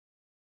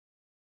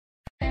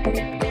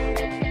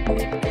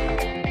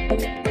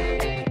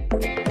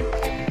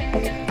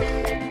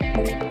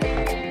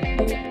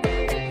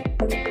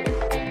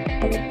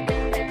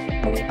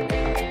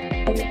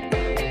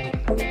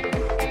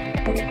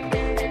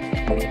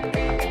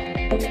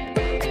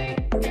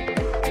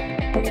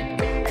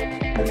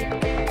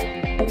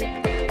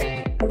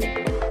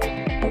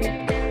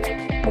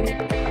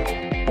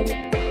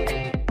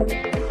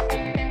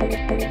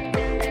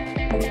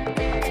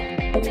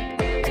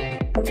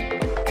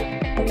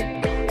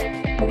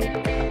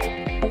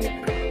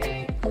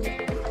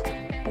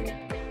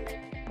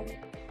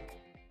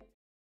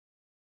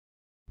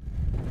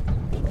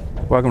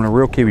Welcome to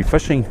Real Kiwi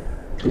Fishing.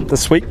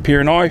 This week, Pierre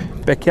and I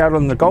back out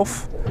on the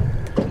Gulf.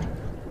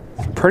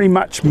 It's pretty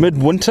much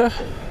mid-winter,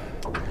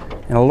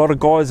 and a lot of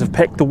guys have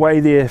packed away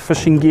their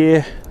fishing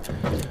gear,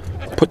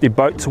 put their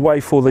boats away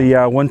for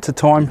the winter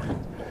time.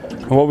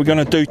 And what we're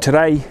going to do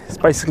today is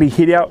basically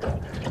head out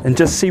and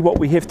just see what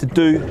we have to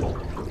do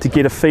to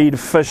get a feed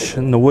of fish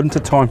in the winter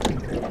time.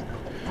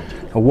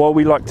 And what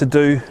we like to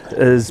do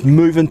is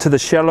move into the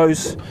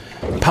shallows,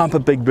 pump a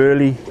big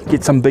burley,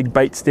 get some big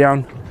baits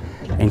down,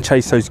 and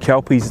chase those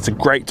kelpies. It's a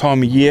great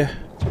time of year.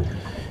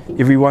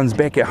 Everyone's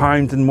back at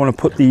home, didn't want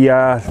to put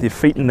their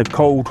feet in the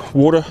cold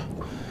water,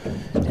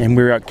 and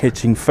we're out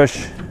catching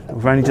fish.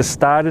 We've only just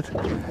started,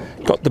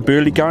 got the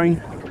burley going.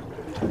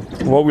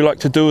 What we like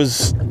to do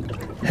is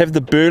have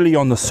the burley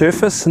on the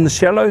surface in the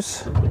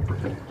shallows,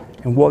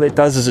 and what that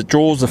does is it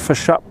draws the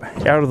fish up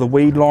out of the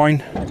weed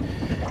line,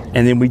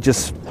 and then we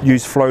just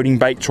use floating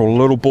baits or a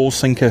little ball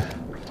sinker,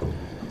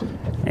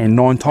 and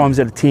 9 times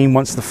out of 10,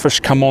 once the fish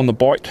come on the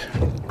bite,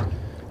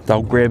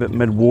 they'll grab it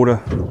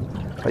mid-water.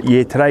 But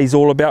yeah, today's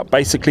all about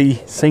basically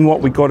seeing what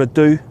we got to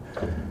do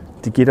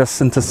to get us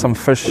into some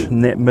fish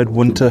in that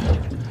mid-winter.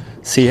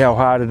 See how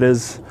hard it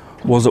is.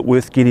 Was it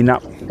worth getting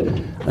up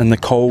in the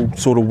cold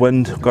sort of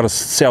wind? Got a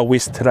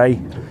southwest today,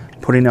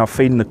 putting our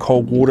feet in the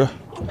cold water.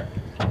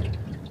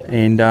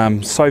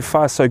 And so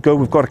far so good.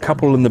 We've got a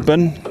couple in the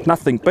bin,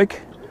 nothing big,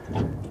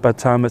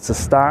 but it's a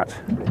start,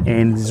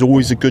 and there's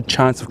always a good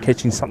chance of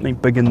catching something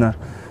big in the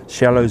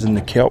shallows and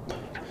the kelp.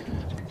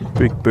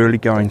 Big burley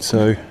going,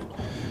 so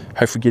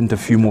hopefully get into a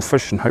few more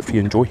fish and hopefully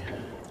you enjoy.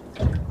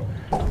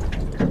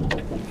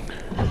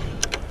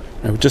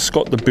 Now we've just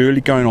got the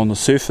burley going on the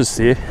surface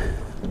there,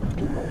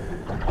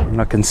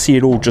 and I can see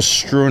it all just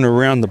strewn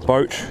around the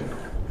boat,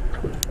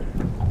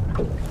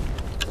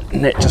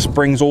 and that just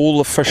brings all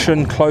the fish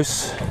in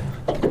close.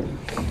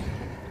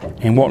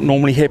 And what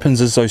normally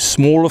happens is those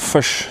smaller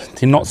fish,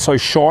 they're not so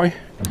shy,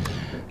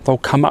 they'll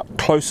come up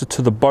closer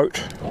to the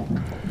boat,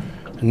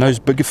 and those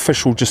bigger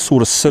fish will just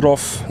sort of sit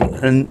off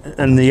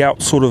in the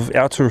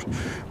outer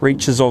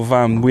reaches of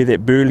where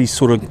that burley's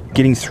sort of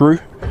getting through,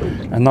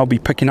 and they'll be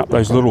picking up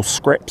those little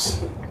scraps.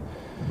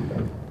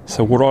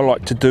 So what I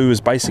like to do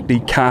is basically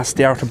cast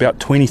out about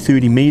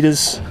 20-30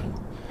 meters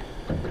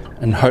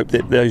and hope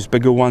that those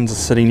bigger ones are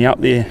sitting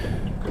out there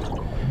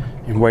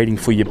and waiting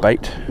for your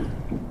bait.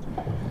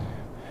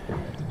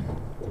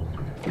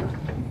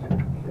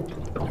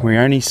 We're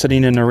only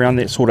sitting in around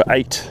that sort of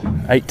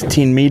 8 to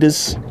 10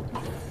 meters.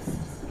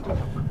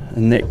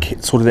 And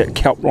that sort of that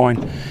kelp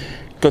line.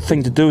 Good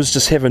thing to do is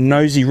just have a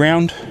nosy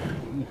round.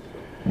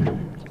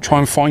 Try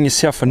and find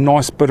yourself a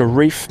nice bit of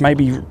reef,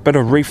 maybe a bit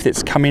of reef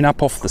that's coming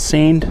up off the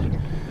sand.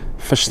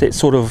 Fish that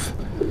sort of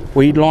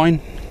weed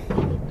line.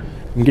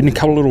 I'm getting a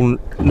couple little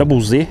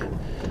nibbles there,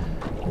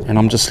 and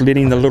I'm just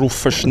letting the little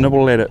fish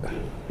nibble at it.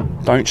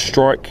 Don't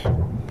strike,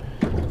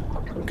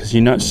 because you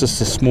know it's just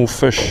a small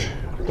fish.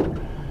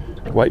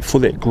 Wait for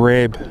that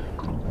grab.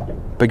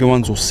 Bigger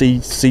ones will see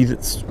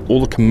that's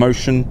all the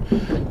commotion,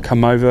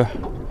 come over,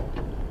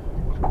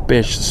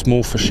 bash the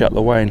small fish out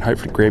the way and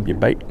hopefully grab your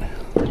bait.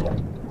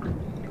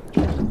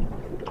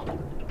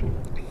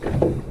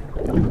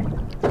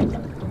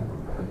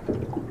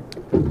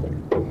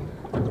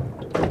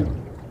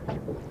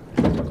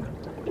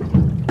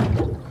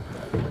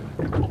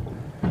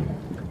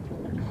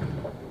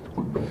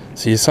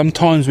 See,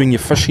 sometimes when you're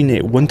fishing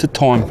at winter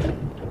time,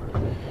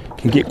 it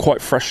can get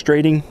quite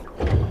frustrating.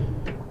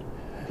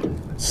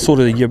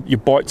 Sort of your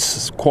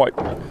bites quite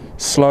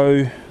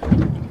slow,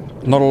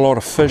 not a lot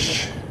of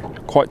fish,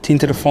 quite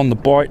tentative on the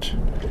bite,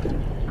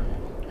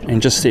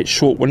 and just that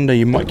short window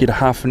you might get a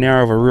half an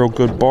hour of a real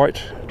good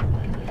bite,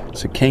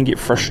 so it can get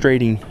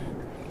frustrating.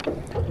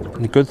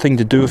 And the good thing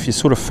to do if you're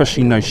sort of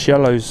fishing those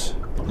shallows,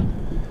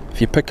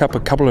 if you pick up a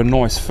couple of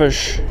nice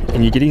fish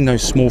and you're getting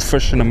those small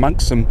fish in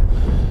amongst them,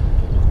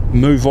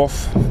 move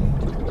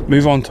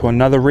on to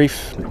another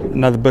reef,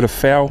 another bit of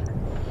foul,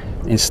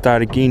 and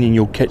start again, and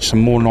you'll catch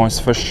some more nice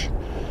fish.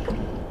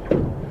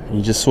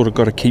 You just sort of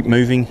got to keep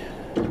moving.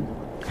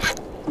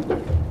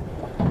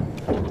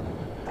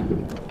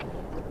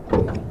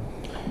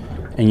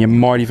 And you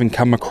might even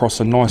come across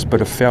a nice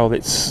bit of foul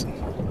that's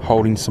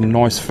holding some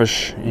nice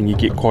fish, and you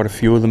get quite a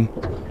few of them.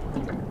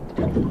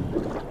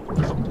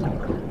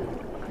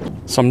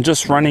 So I'm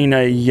just running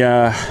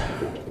a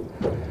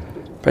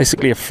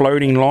basically a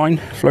floating line,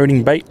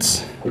 floating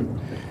baits.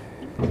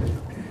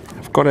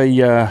 Got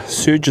a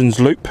surgeon's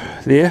loop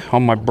there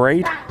on my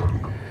braid.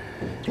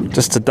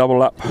 just to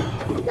double up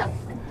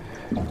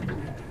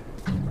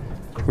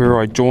where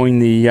I join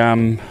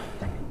the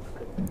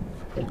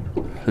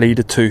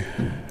leader to,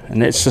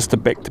 and that's just a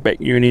back-to-back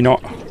uni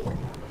knot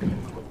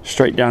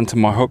straight down to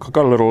my hook. I've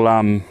got a little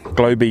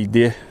glow bead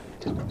there,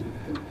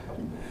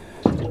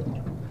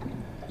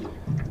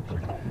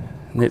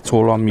 and that's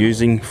all I'm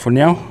using for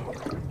now.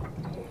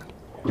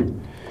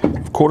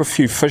 I've caught a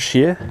few fish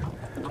here,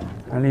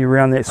 only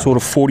around that sort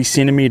of 40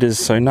 centimeters,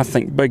 so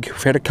nothing big.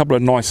 We've had a couple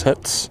of nice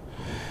hits.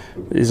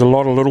 There's a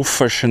lot of little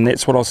fish, and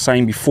that's what I was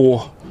saying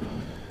before.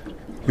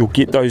 You'll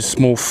get those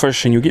small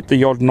fish and you'll get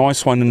the odd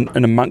nice one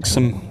in amongst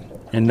them,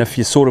 and if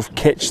you sort of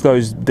catch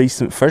those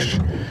decent fish,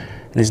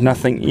 there's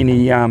nothing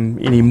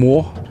any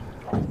more,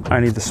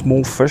 only the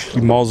small fish,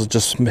 you might as well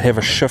just have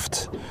a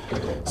shift.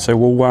 So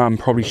we'll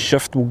probably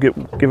shift, we'll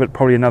give it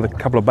probably another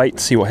couple of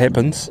baits, see what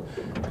happens.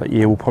 But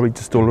yeah, we'll probably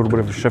just do a little bit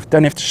of a shift.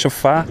 Don't have to shift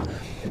far,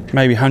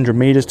 maybe 100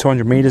 meters,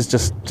 200 meters,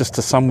 just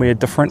to somewhere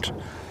different.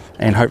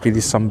 And hopefully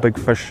there's some big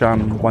fish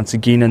once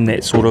again in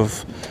that sort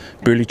of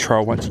berley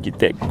trail once you get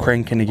that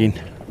cranking again.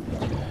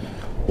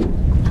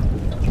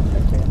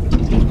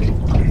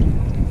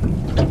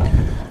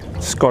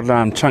 Just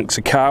got chunks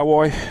of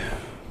Kiwi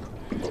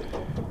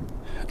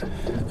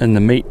in the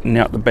meat and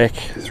out the back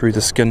through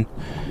the skin.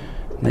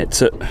 And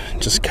that's it,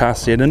 just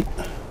cast that in.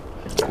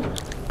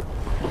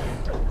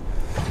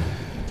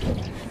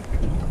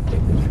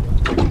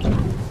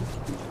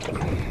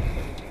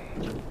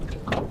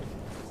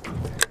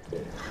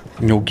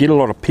 And you'll get a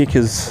lot of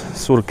peckers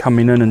sort of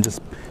coming in and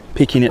just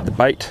pecking at the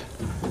bait.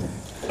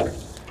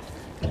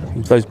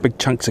 With those big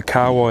chunks of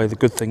Kiwi, the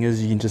good thing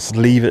is you can just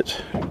leave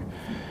it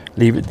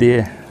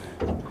there.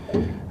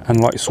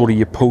 Unlike sort of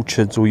your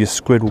pilchards or your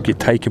squid will get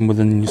taken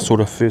within your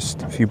sort of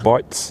first few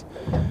bites.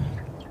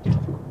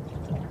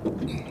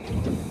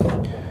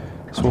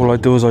 So all I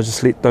do is I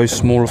just let those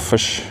smaller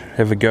fish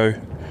have a go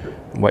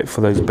and wait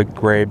for those big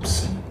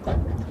grabs.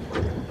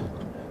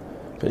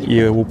 But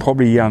yeah, we'll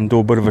probably do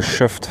a bit of a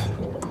shift.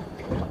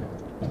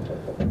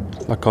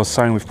 Like I was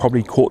saying, we've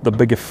probably caught the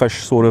bigger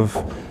fish sort of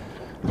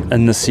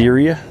in this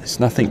area. There's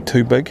nothing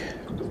too big.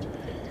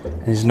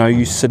 There's no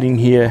use sitting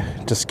here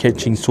just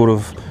catching sort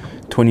of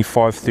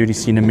 25-30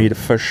 centimeter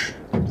fish.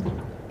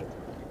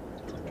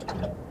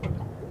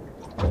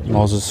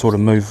 Might as well sort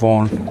of move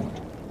on,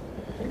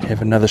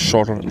 have another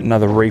shot at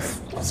another reef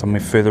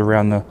somewhere further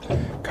around the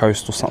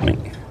coast or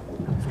something.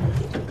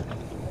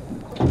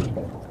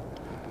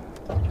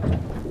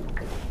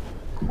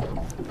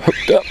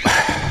 Hooked up.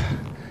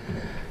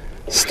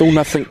 Still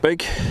nothing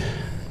big.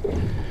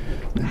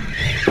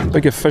 The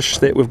bigger fish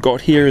that we've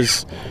got here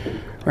is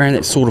around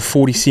that sort of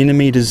 40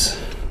 centimeters.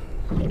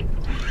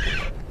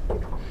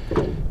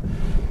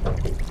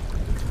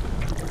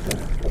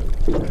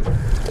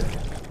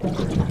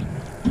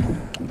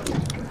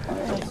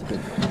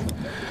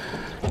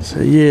 So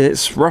yeah,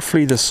 it's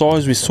roughly the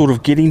size we're sort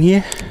of getting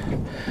here.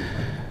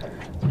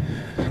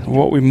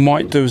 What we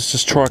might do is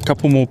just try a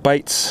couple more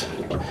baits.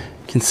 You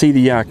can see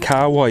the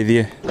Kiwi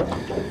there,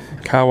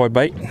 Kiwi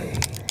bait.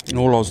 And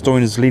all I was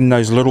doing is letting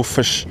those little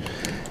fish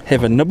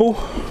have a nibble.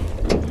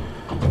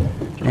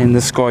 And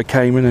this guy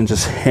came in and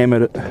just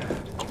hammered it.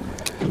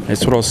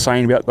 That's what I was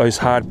saying about those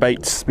hard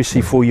baits,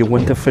 especially for your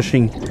winter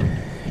fishing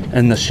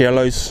in the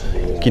shallows,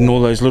 getting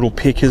all those little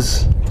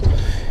peckers.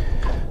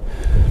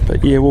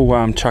 But yeah,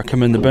 we'll chuck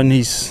him in the bin.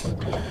 He's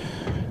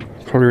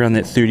probably around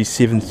that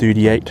 37,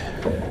 38.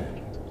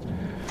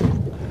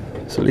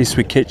 So at least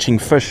we're catching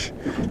fish.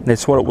 And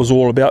that's what it was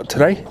all about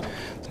today.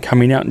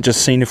 Coming out and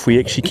just seeing if we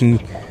actually can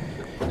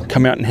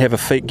come out and have a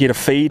feed, get a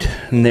feed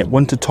in that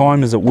winter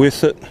time. Is it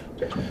worth it?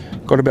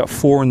 Got about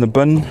 4 in the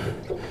bin,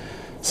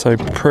 so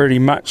pretty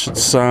much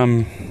it's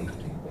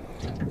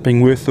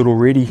being worth it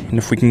already. And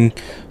if we can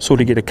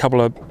sort of get a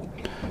couple of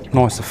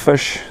nicer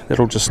fish,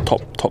 that'll just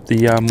top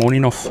the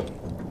morning off.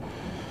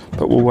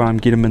 But we'll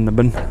get them in the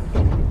bin.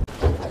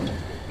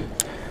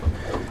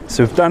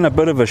 So we've done a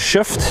bit of a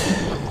shift.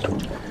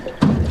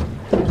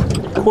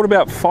 Caught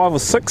about 5 or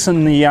 6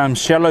 in the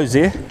shallows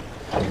there,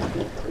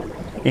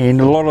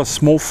 and a lot of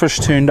small fish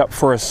turned up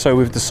for us. So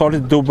we've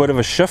decided to do a bit of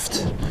a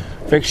shift.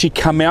 We've actually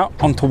come out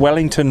onto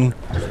Wellington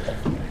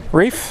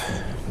Reef,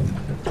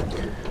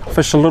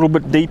 fish a little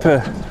bit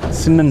deeper,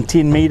 sending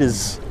 10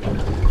 meters.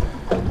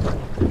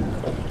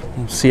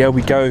 We'll see how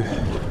we go.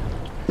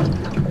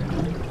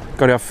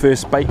 Got our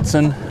first baits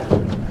in,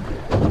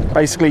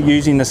 basically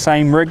using the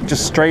same rig,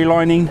 just stray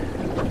lining,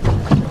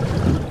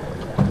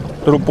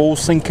 little ball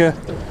sinker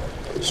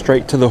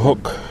straight to the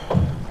hook.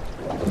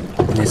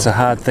 And it's a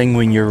hard thing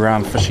when you're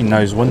fishing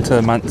those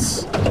winter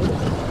months.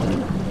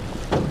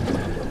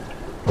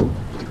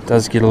 It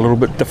does get a little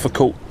bit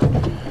difficult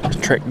to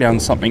track down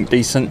something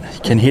decent. You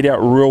can head out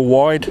real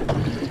wide,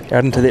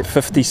 out into that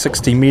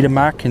 50-60 meter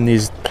mark, and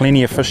there's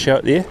plenty of fish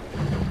out there.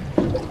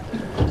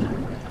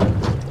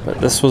 But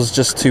this was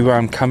just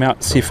to come out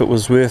and see if it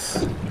was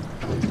worth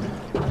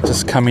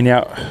just coming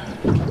out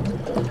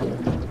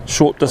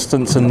short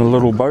distance in the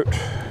little boat.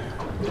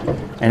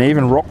 And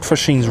even rock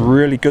fishing's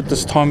really good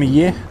this time of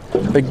year.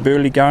 Big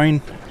berley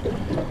going,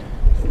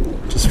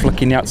 Just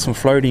flicking out some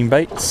floating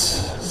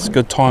baits. It's a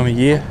good time of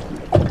year.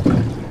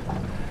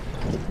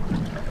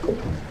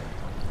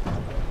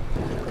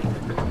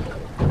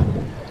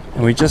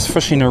 And we're just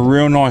fishing a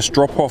real nice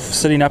drop off,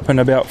 sitting up in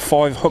about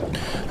 5,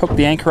 hook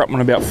the anchor up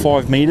on about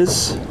 5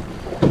 meters,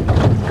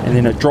 and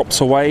then it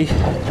drops away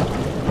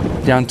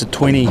down to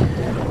 20.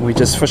 We're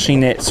just fishing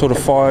that sort of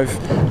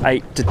 5,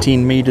 8 to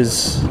 10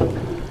 meters.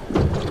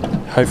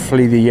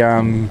 Hopefully the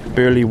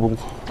burley will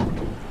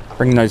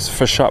bring those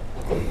fish up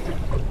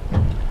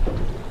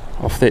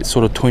off that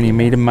sort of 20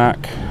 meter mark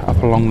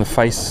up along the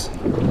face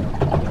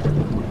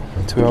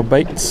to our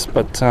baits,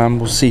 but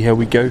we'll see how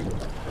we go.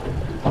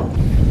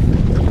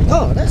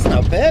 Oh, that's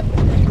not bad.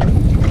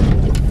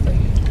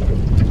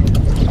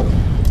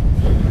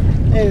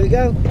 There we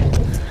go.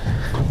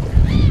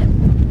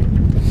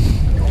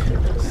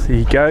 There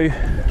you go,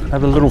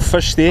 another little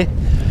fish there.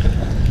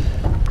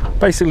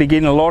 Basically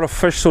getting a lot of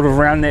fish sort of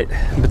around that,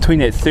 between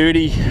that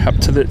 30 up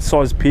to that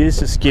size pairs,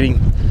 just getting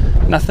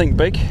nothing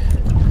big.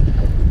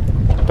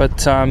 But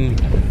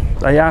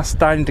they are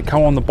starting to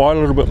come on the bite a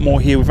little bit more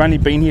here. We've only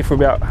been here for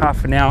about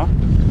half an hour,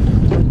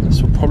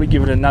 so we'll probably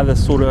give it another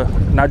sort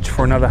of nudge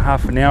for another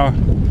half an hour,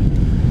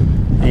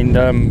 and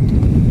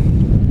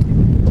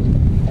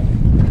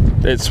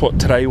that's what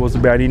today was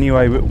about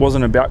anyway. It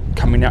wasn't about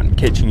coming out and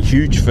catching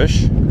huge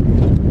fish,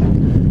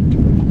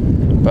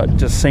 but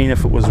just seeing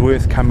if it was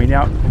worth coming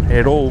out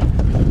at all,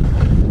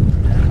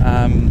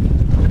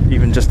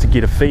 even just to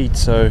get a feed.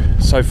 So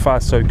far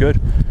so good.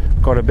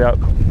 Got about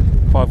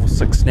 5 or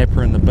 6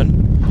 snapper in the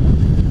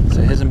bin,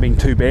 so it hasn't been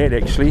too bad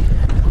actually.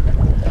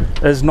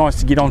 It's nice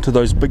to get onto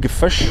those bigger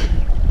fish.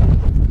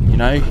 You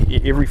know,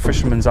 every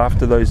fisherman's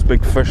after those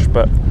big fish,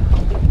 but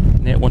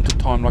in that winter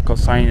time, like I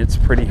was saying, it's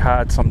pretty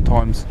hard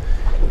sometimes,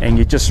 and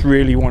you just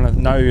really want to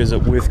know, is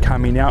it worth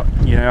coming out?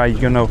 You know, are you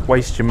going to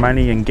waste your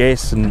money and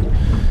gas and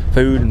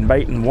food and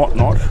bait and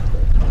whatnot?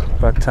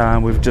 But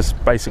we've just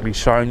basically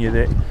shown you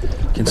that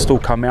you can still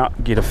come out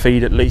and get a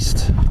feed at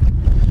least.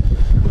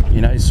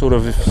 You know, sort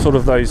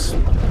of those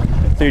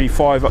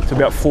 35 up to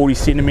about 40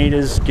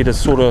 centimeters, get a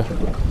sort of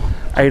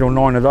 8 or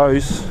 9 of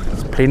those.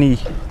 It's plenty,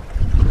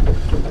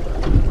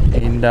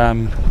 and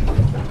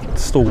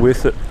it's still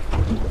worth it.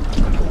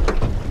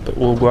 But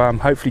we'll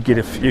hopefully get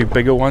a few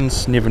bigger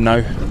ones, never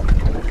know.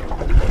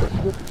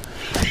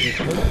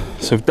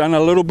 So we've done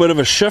a little bit of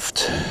a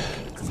shift,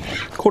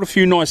 caught a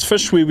few nice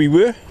fish where we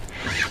were,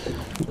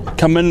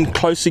 come in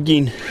close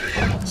again,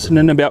 sitting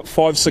in about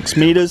 5-6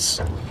 meters,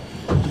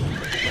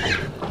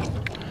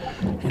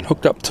 and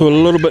hooked up to a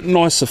little bit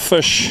nicer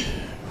fish.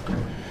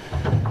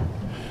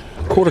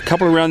 Caught a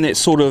couple around that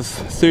sort of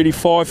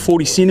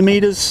 35-40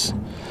 centimeters.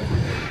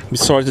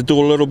 Decided to do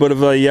a little bit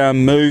of a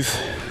move.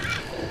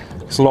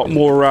 There's a lot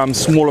more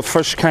smaller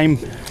fish came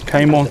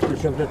on.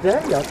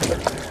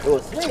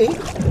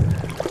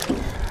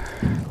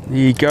 There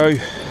you go.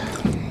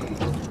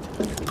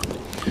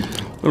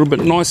 A little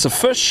bit nicer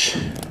fish.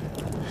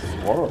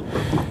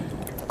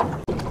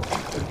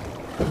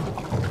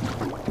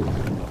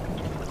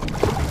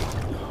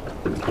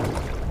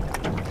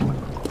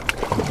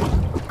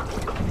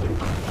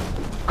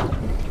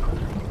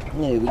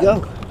 There we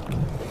go.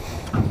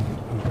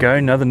 Go,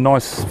 another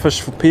nice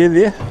fish for pair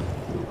there.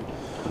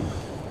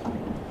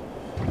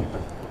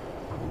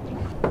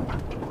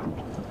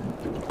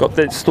 Got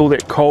that, still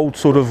that cold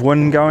sort of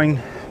wind going.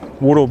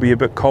 Water will be a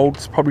bit cold.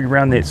 It's probably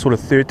around that sort of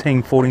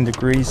 13-14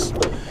 degrees.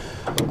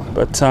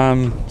 But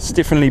it's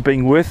definitely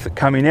been worth it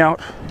coming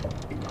out.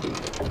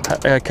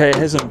 Okay, it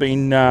hasn't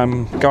been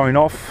going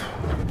off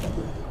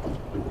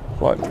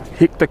like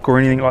hectic or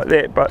anything like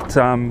that, but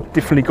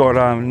definitely got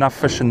enough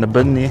fish in the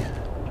bin there.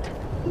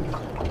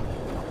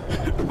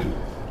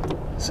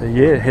 So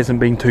yeah, it hasn't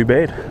been too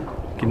bad.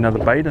 Get another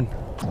bait in.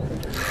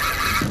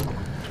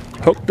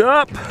 Hooked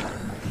up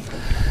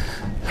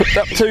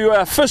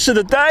to fish of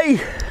the day.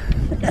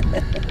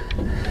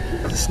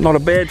 It's not a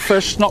bad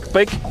fish, not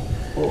big.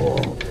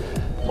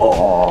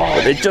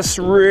 But they're just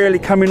really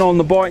coming on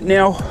the bite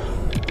now.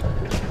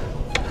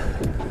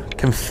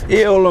 Can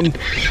feel them,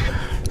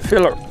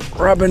 feel it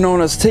rubbing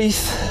on his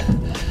teeth.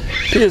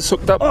 Here's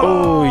hooked up.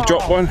 Oh, he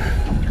dropped one.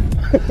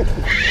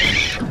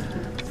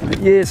 But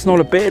yeah, it's not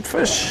a bad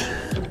fish.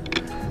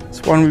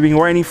 It's one we've been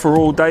waiting for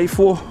all day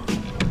for.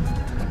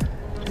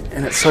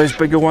 And it's those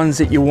bigger ones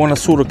that you want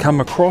to sort of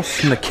come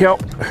across in the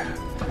kelp,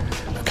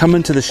 come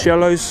into the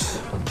shallows,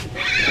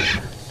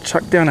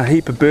 chuck down a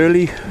heap of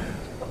burley.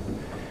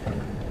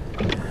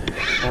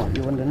 Oh,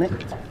 you want the net?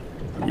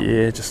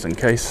 Yeah, just in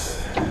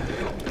case.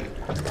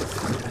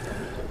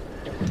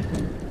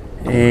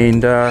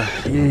 And yeah,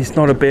 he's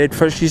not a bad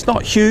fish. He's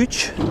not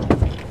huge.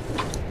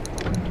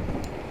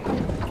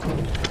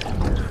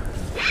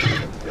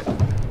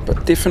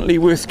 But definitely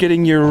worth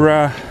getting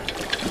your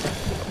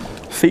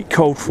feet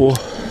cold for.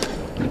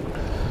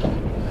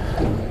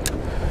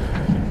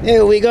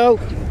 There we go.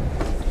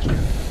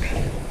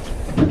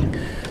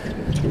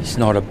 He's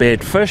not a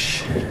bad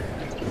fish.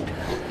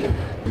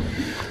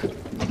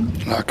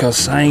 Like I was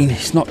saying,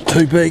 he's not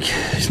too big,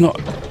 he's not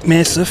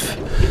massive.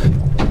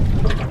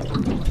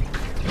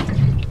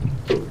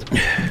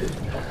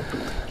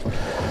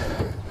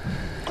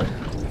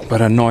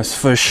 But a nice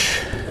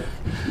fish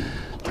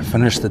to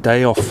finish the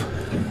day off.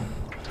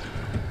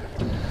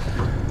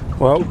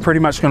 Well, pretty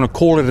much going to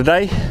call it a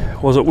day.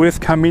 Was it worth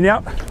coming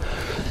out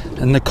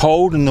in the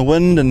cold and the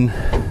wind? And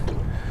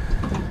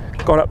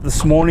got up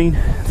this morning,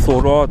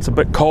 thought, oh, it's a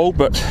bit cold,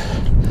 but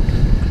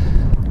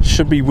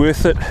should be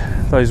worth it.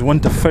 Those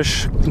winter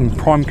fish in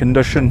prime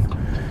condition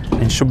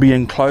and should be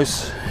in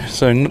close.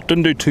 So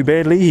didn't do too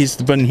badly. Here's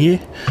the bin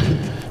here.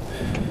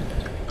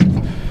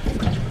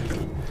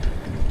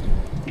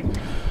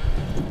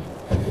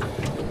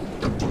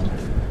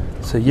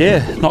 So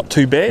yeah, not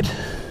too bad.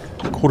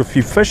 Caught a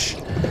few fish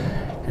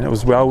and it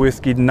was well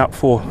worth getting up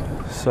for.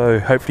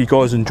 So hopefully you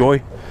guys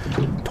enjoy.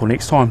 Until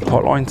next time,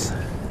 tight lines.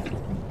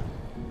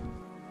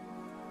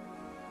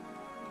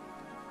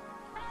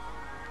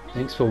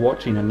 Thanks for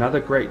watching another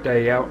great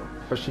day out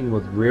fishing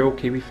with Real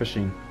Kiwi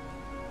Fishing.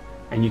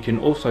 And you can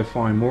also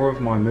find more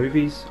of my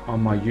movies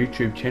on my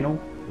YouTube channel,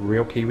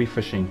 Real Kiwi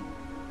Fishing.